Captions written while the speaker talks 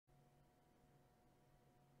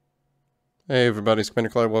Hey everybody, Spinner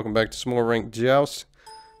Cloud. Welcome back to some more Ranked Joust.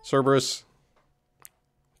 Cerberus.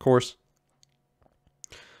 Of course.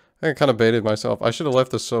 I kind of baited myself. I should have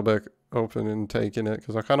left the Sobek open and taken it,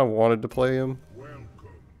 because I kind of wanted to play him.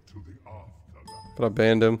 But I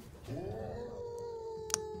banned him.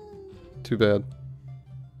 Too bad.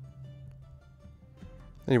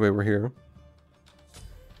 Anyway, we're here.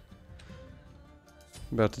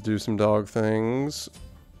 About to do some dog things.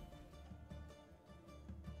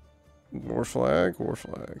 War flag, war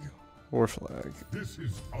flag, war flag. This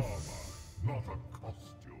is armor, not a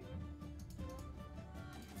costume.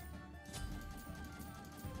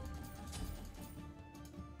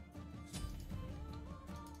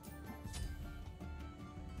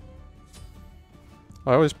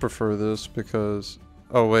 I always prefer this because...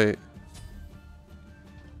 Oh, wait.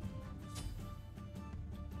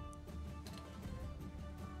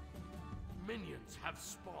 Minions have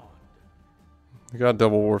spawned. I got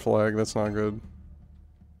double war flag. That's not good.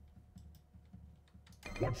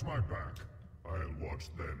 Watch my back. I'll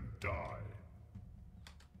watch them die.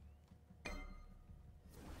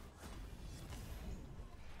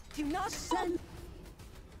 Do not send.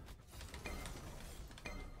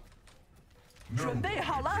 准备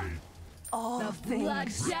好了 All things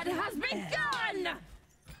bloodshed has begun!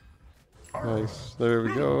 Nice. There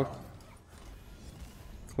we go.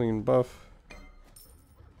 Clean buff.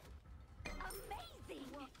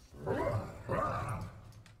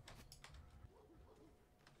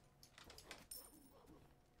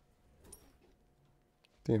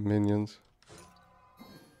 Damn minions.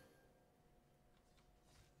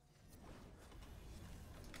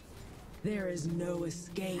 There is no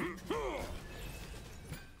escape.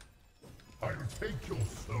 I'll take your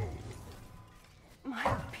soul.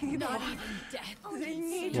 My people. Not even death. They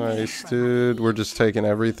need Nice, dude. We're just taking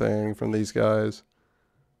everything from these guys.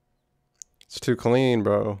 It's too clean,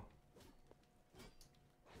 bro.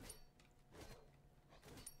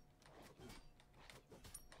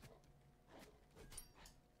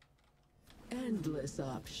 endless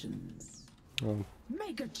options. Oh.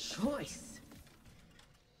 Make a choice.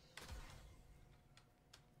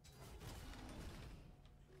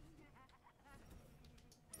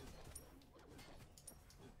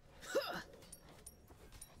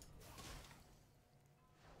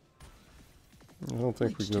 I don't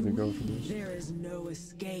think we're gonna go for this. There is no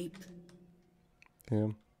escape.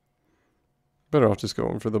 Damn. Better off just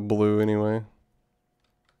going for the blue anyway.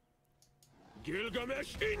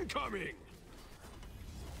 Gilgamesh incoming!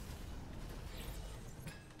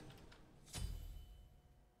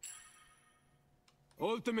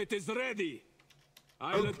 Ultimate is ready.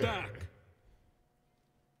 I'll attack.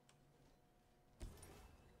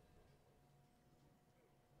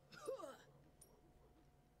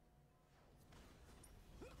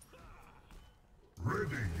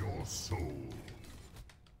 Ready your soul.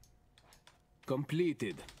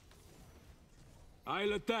 Completed.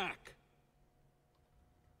 I'll attack.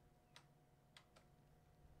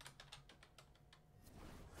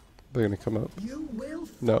 They're gonna come up. You will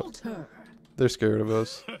No. falter. They're scared of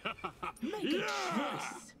us. Make a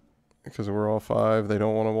choice. Because we're all 5. They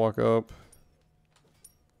don't want to walk up.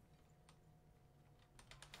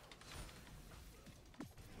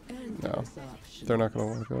 Endless options. They're not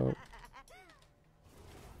going to walk up.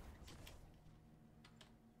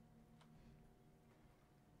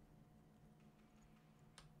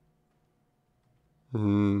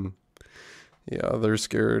 Yeah, they're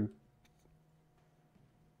scared.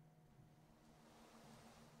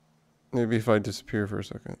 Maybe if I disappear for a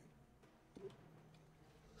second.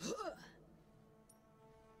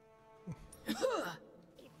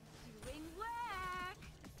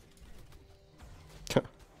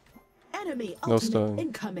 Enemy No ultimate stun.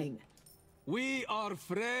 incoming. We are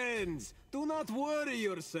friends. Do not worry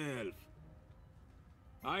yourself.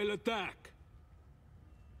 I'll attack.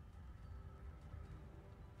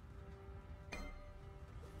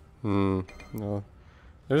 No.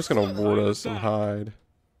 They're just gonna ward us and hide.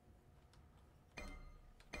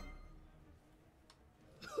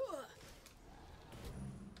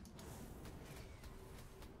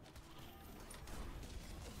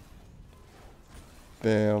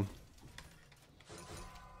 Damn.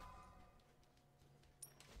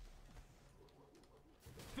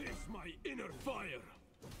 Face my inner fire.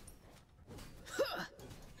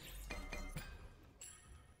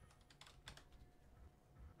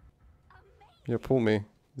 Yeah, pull me.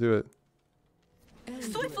 Do it.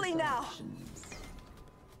 Swiftly now.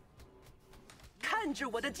 看着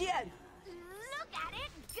我的剑。 Look at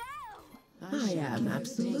it go! I am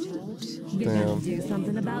absolute. Damn. Do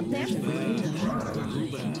something about this?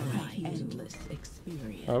 Endless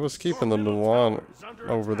experience. I was keeping the Milan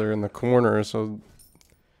over there in the corner so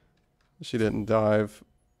she didn't dive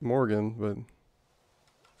Morgan, but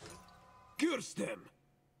Curse them!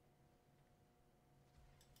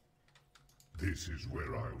 This is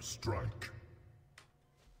where I'll strike.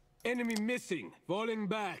 Enemy missing, falling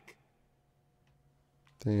back.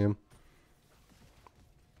 damn.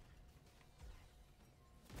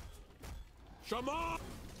 Shama!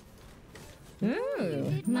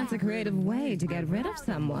 Ooh, that's a creative way to get rid of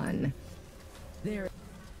someone. There,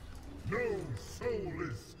 No soul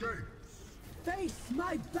escapes. face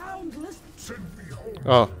my boundless. Send me home.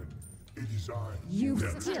 Oh. then. It is I. You've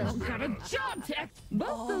still got a job to...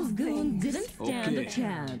 Both those goons didn't stand a Okay.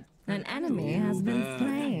 chance. An enemy has been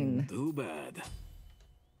slain. Too bad.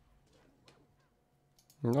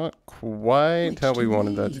 Not quite how we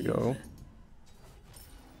wanted that to go.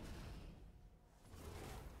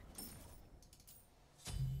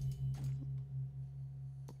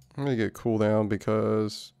 I'm gonna get cooldown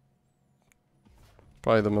because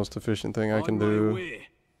probably the most efficient thing I can On my do. way.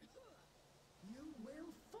 You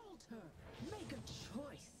will falter. Make a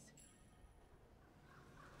choice.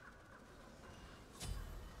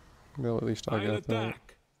 Well, at least I I'll got that.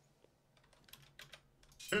 attack.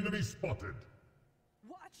 Enemy spotted.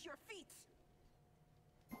 Watch your feet.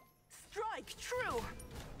 Strike true.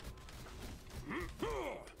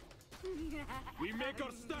 We make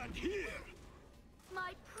our stand here.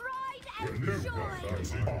 My pride and joy.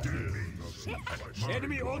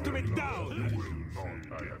 Enemy ultimate down. Will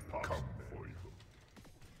not yet come for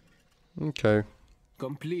you. Okay,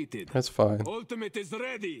 Completed. that's fine. Ultimate is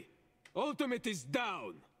ready. Ultimate is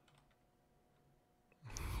down.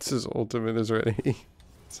 This is ultimate is ready.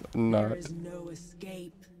 It's not. There is no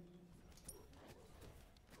escape.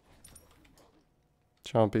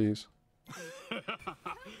 Chompies.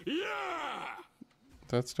 Yeah!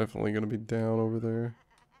 That's definitely gonna be down over there.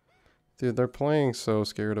 Dude, they're playing so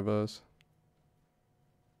scared of us.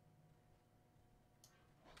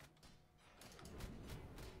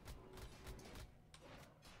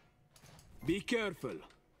 Be careful.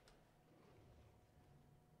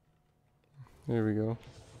 There we go.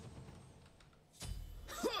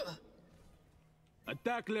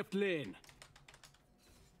 Attack left lane.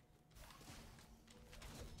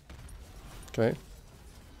 Okay.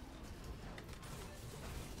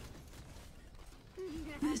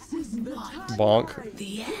 This is not Bonk.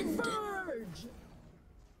 the end. Merge.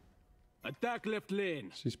 Attack left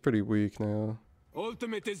lane. She's pretty weak now.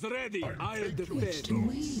 Ultimate is ready. I'll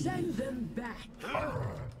defend. Send them back.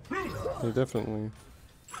 Yeah, definitely.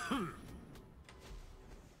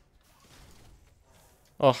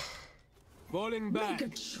 Oh, Falling Make back. a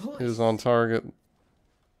choice. he was on target.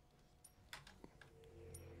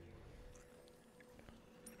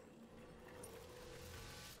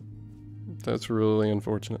 That's really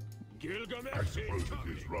unfortunate. I Gilgamesh suppose it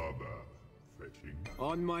incoming. is rather fetching.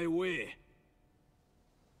 On my way.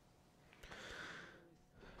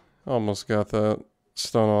 Almost got that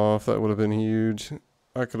stun off. That would have been huge.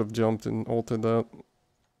 I could have jumped and ulted that.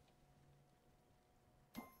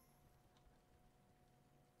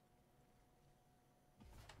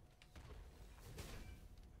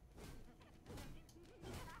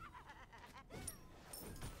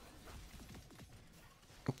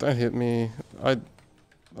 That hit me. That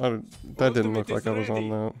didn't look like I was on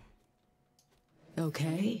that.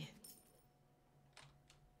 Okay.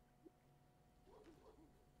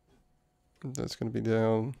 That's gonna be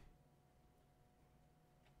down.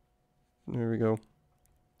 There we go.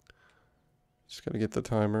 Just gotta get the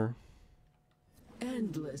timer.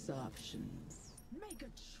 Endless options. Make a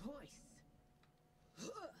choice.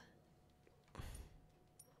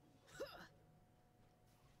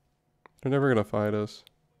 They're never gonna fight us.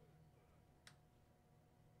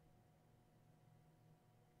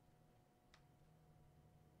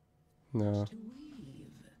 No. To weave.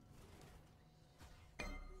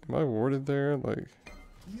 Am I warded there? Like,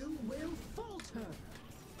 You will falter.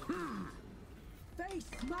 Face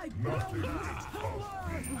my boundless power.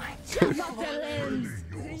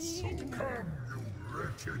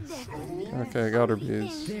 okay, I got her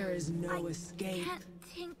bees. There is no escape. Can't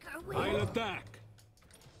tinker with I'll attack.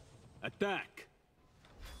 Attack.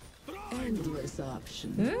 Endless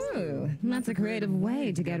options. Ooh, that's a creative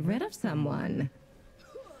way to get rid of someone.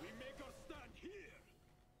 We make our stand here.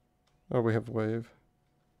 Oh, we have wave.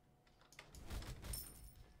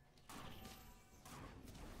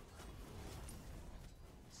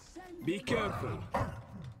 Be careful.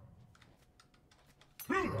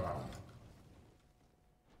 I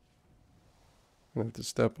have to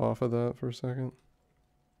step off of that for a second.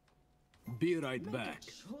 Be right Make back.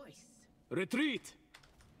 a choice. Retreat.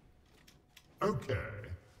 Okay.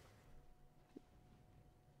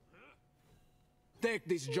 Take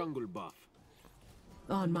this jungle buff.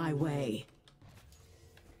 On my way.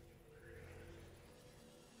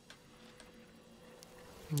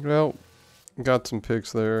 Well, got some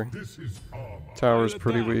picks there. This is armor. Tower's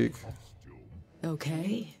pretty weak. Costume.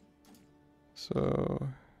 Okay. So...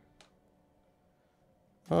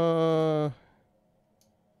 I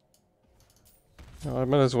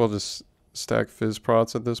might as well just stack fizz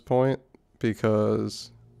prots at this point,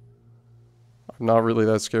 because I'm not really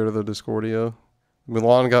that scared of the Discordia.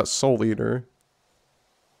 Milan got Soul Eater,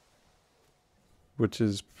 which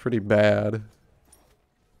is pretty bad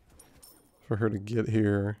for her to get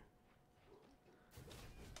here.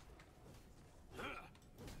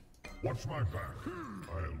 Watch my back.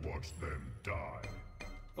 I'll watch them die.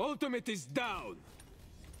 Ultimate is down.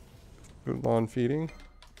 Milan feeding?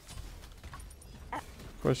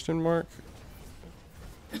 Question mark?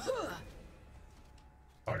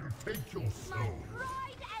 I'll take your My soul.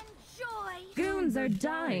 pride and joy. Goons are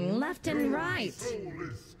dying left and right. Soul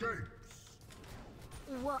escapes.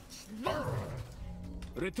 Watch this.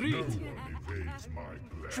 Retreat. No one evades my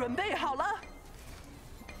glare. 准备好了，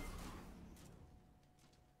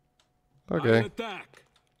 I'll Okay. attack.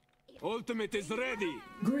 Ultimate is ready.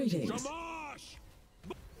 Greetings. Shamash.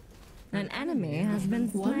 An enemy has been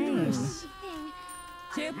slain. Wondrous.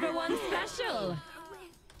 Two for one special.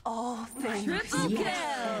 all things Triple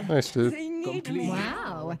kill. Nice, dude. they need Complete. me.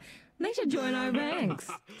 Wow. They should join our ranks.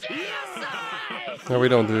 No, we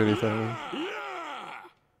don't do anything.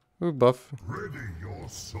 Ooh, buff. Ready your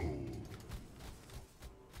soul.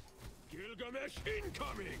 Gilgamesh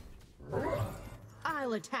incoming.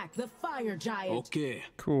 I'll attack the fire giant. Okay.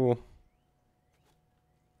 Cool.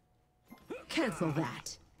 Cancel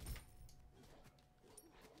that.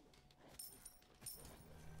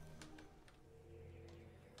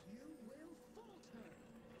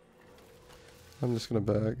 I'm just gonna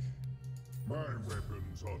back. My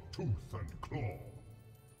weapons are tooth and claw.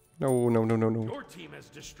 No, no, no, no, no. Your team has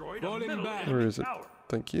destroyed Falling a middle back. Where enemy is it? tower.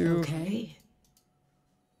 Thank you. Okay.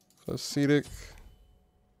 Acetic.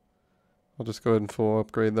 I'll just go ahead and full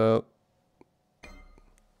upgrade that.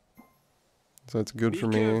 So that's good Be for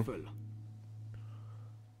me. careful.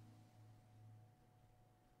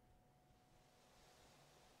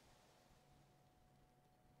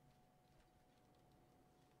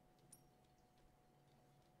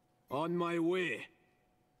 On my way.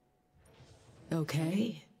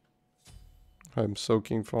 Okay. I'm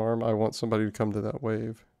soaking farm. I want somebody to come to that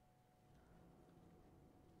wave.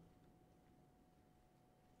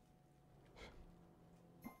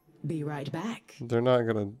 Be right back. They're not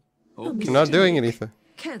gonna. Okay. They're not doing anything.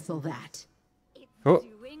 Cancel that. It's Oh.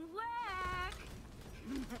 doing work.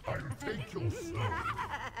 I'll take your soul.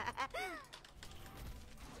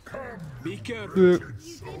 Be careful.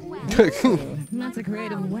 That's a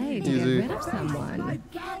creative way to Easy. get rid of someone.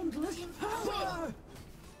 Boundless power.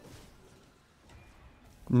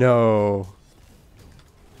 No.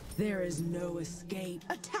 There is no escape.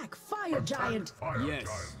 Attack fire giant. Fire Yes.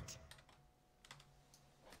 giant.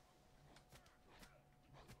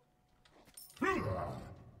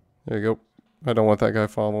 There you go. I don't want that guy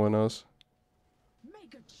following us.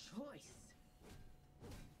 Make a choice.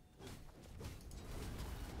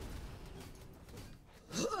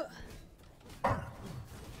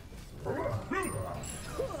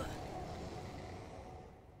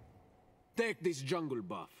 Take this jungle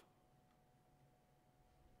buff.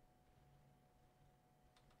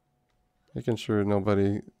 Making sure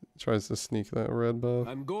nobody tries to sneak that red buff.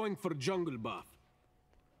 I'm going for jungle buff.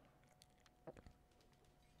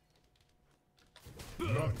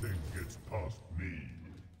 Nothing gets past me.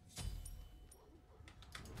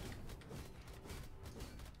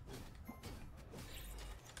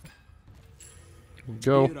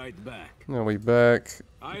 Go. Be right back. Now we back.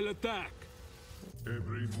 I'll attack.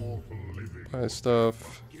 Every mortal living. Buy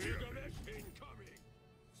stuff. Gilgamesh incoming.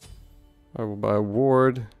 I will buy a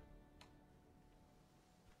ward.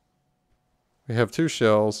 We have 2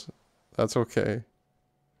 shells. That's okay.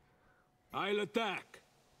 I'll attack.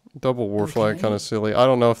 Double war flag Okay. kind of silly. I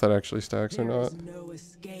don't know if that actually stacks or There not. is no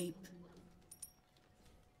escape.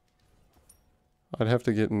 I'd have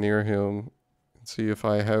to get near him and see if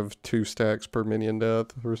I have 2 stacks per minion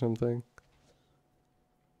death or something.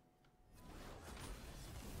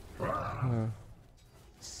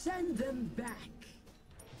 Send them back.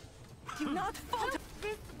 Do not falter.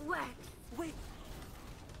 This works. Wait.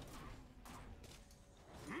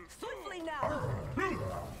 Swiftly now.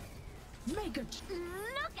 Make a Look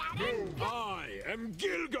at him. I am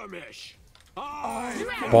Gilgamesh. I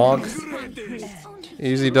Bonk. am greatest.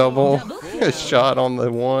 Easy double. Shot on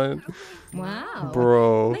the one. Wow.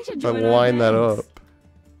 Bro, They should I join our lined that ranks. up.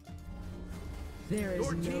 There is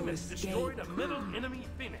Your team no has destroyed escape. a middle enemy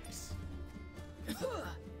phoenix.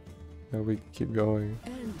 Now we keep going.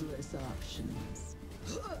 Endless options.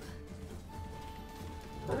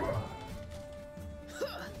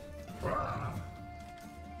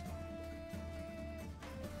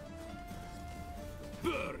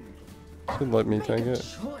 Burn. Should let me Make take a it.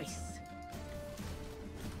 choice.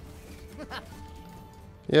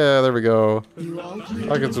 Yeah, there we go. You all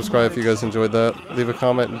Like and subscribe if you guys enjoyed that. Leave a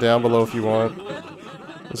comment down below if you want.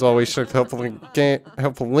 As always, check the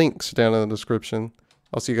helpful links down in the description.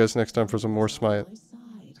 I'll see you guys next time for some more SMITE.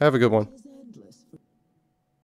 Have a good one.